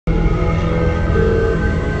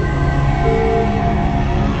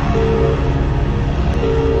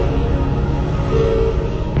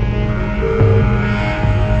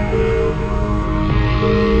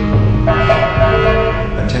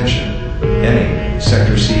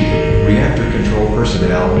Sector C, reactor control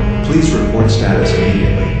personnel, please report status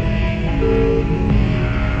immediately.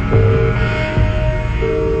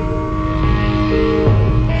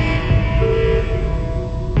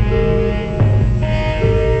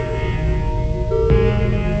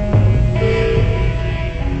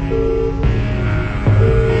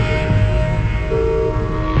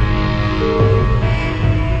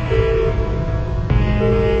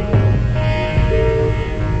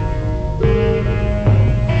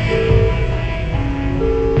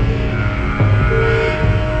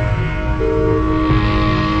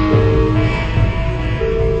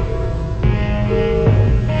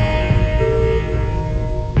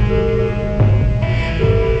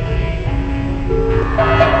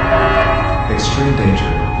 Extreme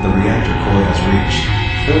danger. The reactor core has reached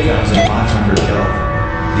 4,500 Kelvin.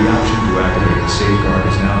 The option to activate the safeguard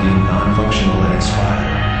is now deemed non-functional and expired.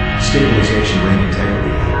 Stabilization ring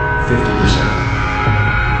integrity at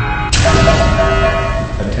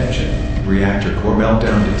 50%. Attention. Reactor core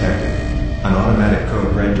meltdown detected. An automatic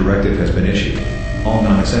code red directive has been issued. All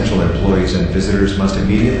non-essential employees and visitors must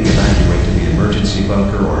immediately evacuate to the emergency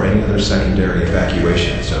bunker or any other secondary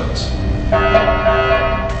evacuation zones.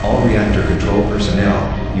 All reactor control personnel,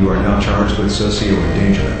 you are now charged with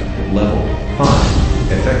socio-endangerment, level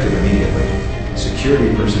 5, effective immediately.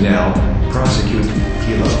 Security personnel, prosecute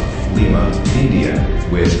Kilo, Lima, India,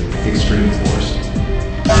 with extreme force.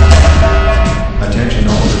 Attention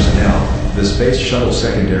all personnel, the Space Shuttle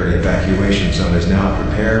secondary evacuation zone is now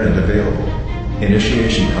prepared and available.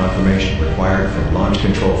 Initiation confirmation required from launch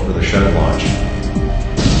control for the shuttle launch.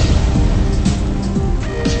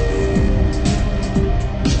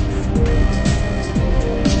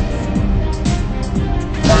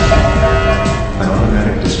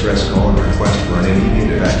 Distress call and request for an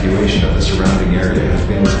immediate evacuation of the surrounding area has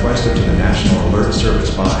been requested to the National Alert Service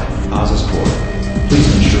by ASA's Corps. Please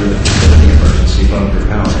ensure that facility emergency bunker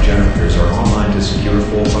power generators are online to secure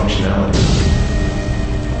full functionality.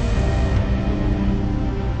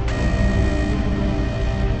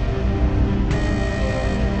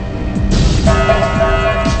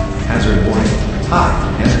 Hazard warning. High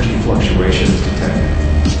energy fluctuations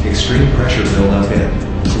detected. Extreme pressure buildup in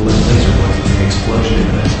laser point. Explosion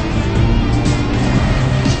imminent.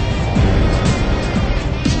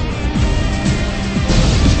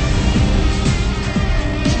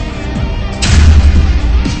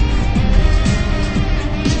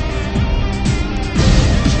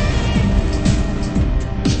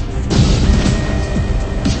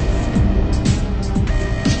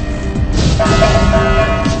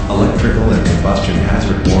 Electrical and combustion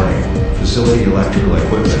hazard warning. Facility electrical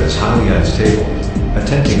equipment is highly unstable.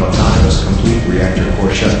 Attempting autonomous complete reactor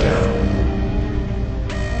core shutdown.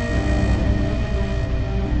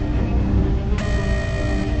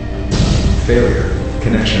 Failure.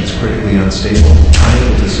 Connections critically unstable.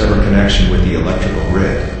 Unable to sever connection with the electrical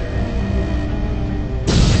grid.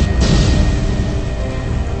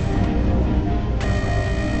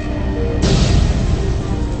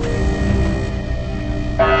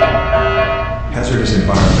 Hazardous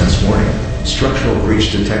environments warning. Structural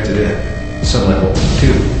breach detected in Sublevel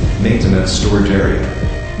 2, maintenance storage area.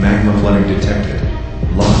 Magma flooding detected.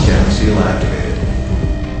 Lockdown seal activated.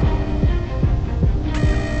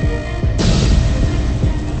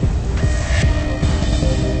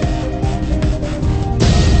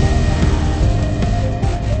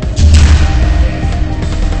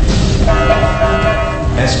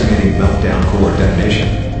 Estimating meltdown core detonation.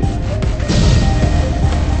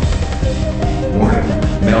 Warning,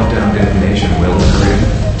 meltdown detonation will occur in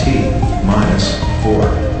T-4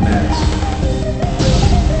 minutes.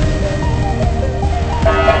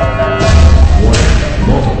 Warning,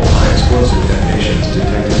 multiple high explosive detonations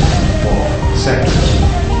detected in all sectors.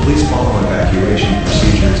 Please follow evacuation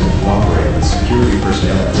procedures and cooperate with security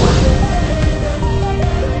personnel accordingly.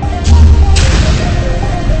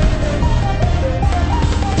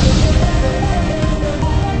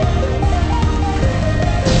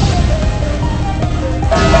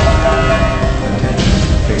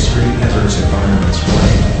 Extreme hazardous environments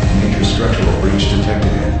warning. Major structural breach detected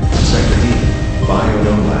in Sector D.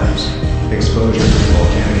 Biodome labs. Exposure to the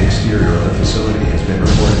volcanic exterior of the facility has been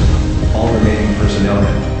reported. All remaining personnel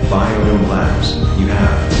in Biodome labs, you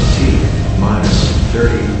have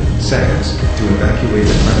T-30 seconds to evacuate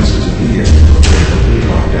the premises immediately before a complete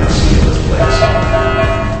lockdown seal is placed.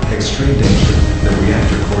 Extreme danger. The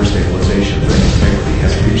reactor core stabilization ring integrity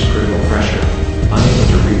has reached critical pressure. Unable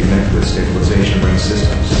to reconnect with stabilization ring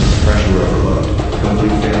systems. Pressure overload.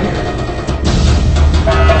 Complete failure.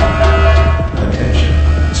 Attention.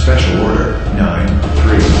 Special Order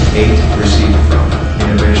 938 received from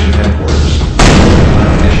Innovation Headquarters.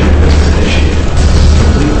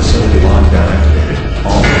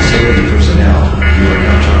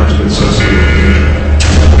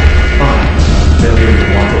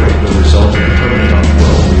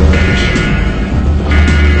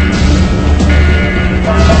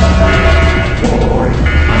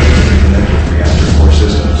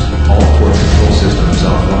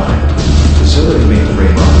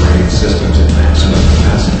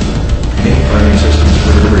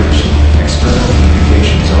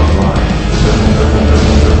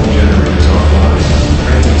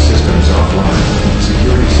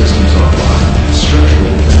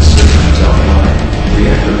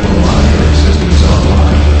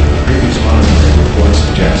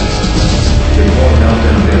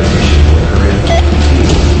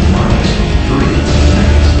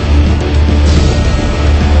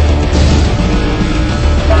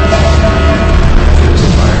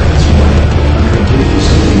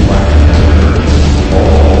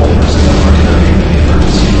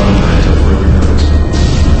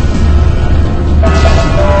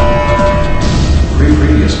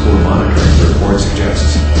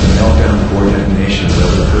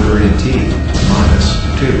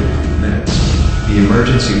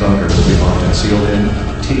 emergency bunker will be locked and sealed in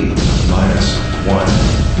T-1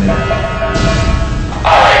 minute.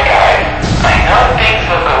 Alright guys, I know things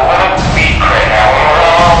look a little weak right now. We're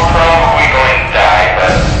all probably going to die,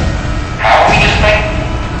 but how about we just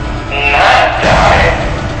not die?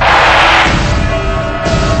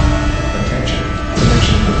 Attention.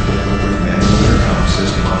 Connection with the corporate manual intercom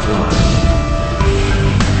system offline.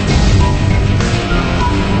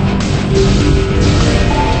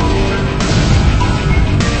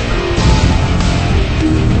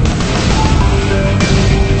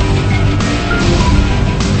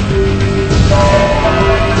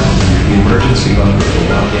 The emergency bunker will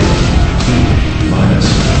lock in T-15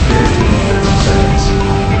 seconds.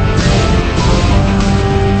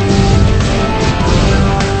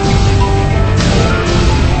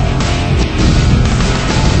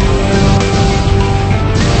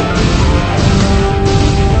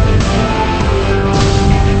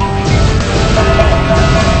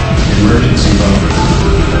 Emergency bunker